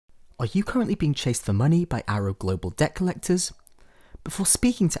Are you currently being chased for money by Arrow Global Debt Collectors? Before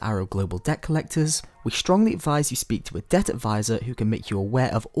speaking to Arrow Global Debt Collectors, we strongly advise you speak to a debt advisor who can make you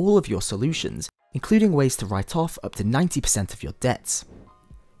aware of all of your solutions, including ways to write off up to 90% of your debts.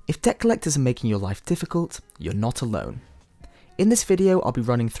 If debt collectors are making your life difficult, you're not alone. In this video, I'll be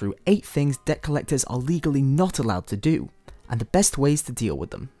running through 8 things debt collectors are legally not allowed to do, and the best ways to deal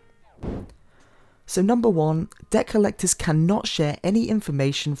with them. So number 1, debt collectors cannot share any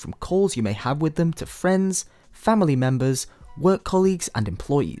information from calls you may have with them to friends, family members, work colleagues and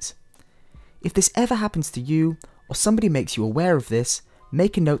employees. If this ever happens to you, or somebody makes you aware of this,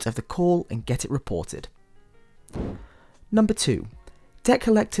 make a note of the call and get it reported. Number 2, debt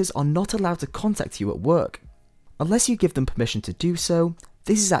collectors are not allowed to contact you at work. Unless you give them permission to do so,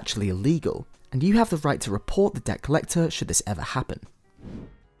 this is actually illegal, and you have the right to report the debt collector should this ever happen.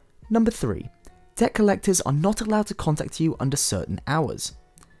 Number 3, debt collectors are not allowed to contact you under certain hours.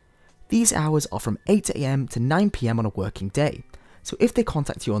 These hours are from 8 AM to 9 PM on a working day, so if they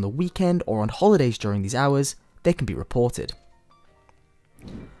contact you on the weekend or on holidays during these hours, they can be reported.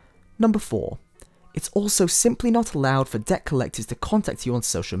 Number 4, it's also simply not allowed for debt collectors to contact you on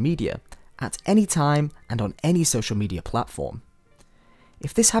social media, at any time and on any social media platform.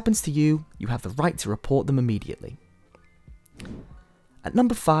 If this happens to you, you have the right to report them immediately. At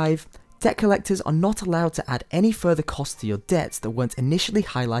number 5, debt collectors are not allowed to add any further costs to your debts that weren't initially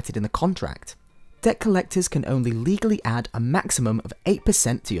highlighted in the contract. Debt collectors can only legally add a maximum of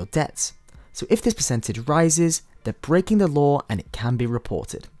 8% to your debts, so if this percentage rises, they're breaking the law and it can be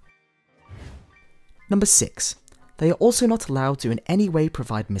reported. Number 6, they are also not allowed to in any way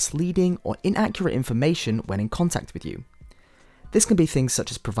provide misleading or inaccurate information when in contact with you. This can be things such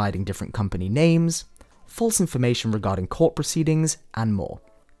as providing different company names, false information regarding court proceedings, and more.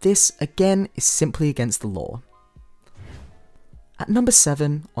 This, again, is simply against the law. At number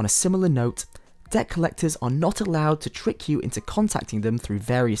 7, on a similar note, debt collectors are not allowed to trick you into contacting them through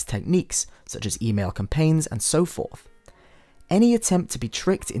various techniques, such as email campaigns and so forth. Any attempt to be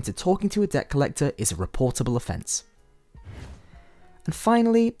tricked into talking to a debt collector is a reportable offence. And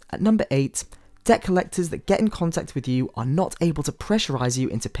finally, at number 8, debt collectors that get in contact with you are not able to pressurise you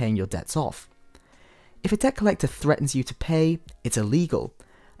into paying your debts off. If a debt collector threatens you to pay, it's illegal,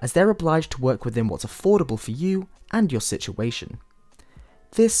 as they're obliged to work within what's affordable for you and your situation.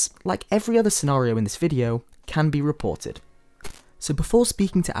 This, like every other scenario in this video, can be reported. So before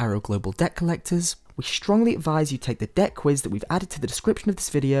speaking to Arrow Global Debt Collectors, we strongly advise you take the debt quiz that we've added to the description of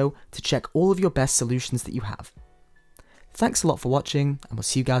this video to check all of your best solutions that you have. Thanks a lot for watching, and we'll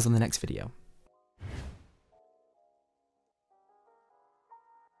see you guys on the next video.